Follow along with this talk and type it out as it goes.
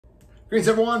Greetings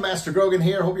everyone, Master Grogan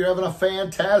here. Hope you're having a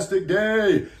fantastic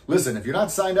day. Listen, if you're not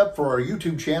signed up for our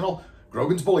YouTube channel,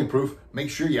 Grogan's Bully Proof, make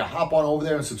sure you hop on over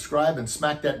there and subscribe and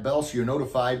smack that bell so you're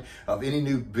notified of any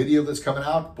new video that's coming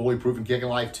out, Bully Proof and Kicking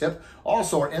Life tip.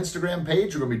 Also our Instagram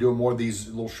page, we're gonna be doing more of these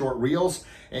little short reels.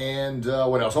 And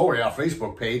what else? Oh yeah,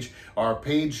 Facebook page. Our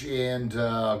page and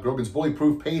Grogan's Bully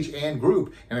Proof page and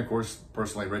group. And of course,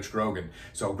 personally, Rich Grogan.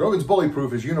 So Grogan's Bully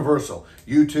Proof is universal.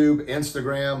 YouTube,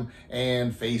 Instagram,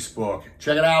 and Facebook.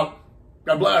 Check it out.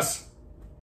 God bless.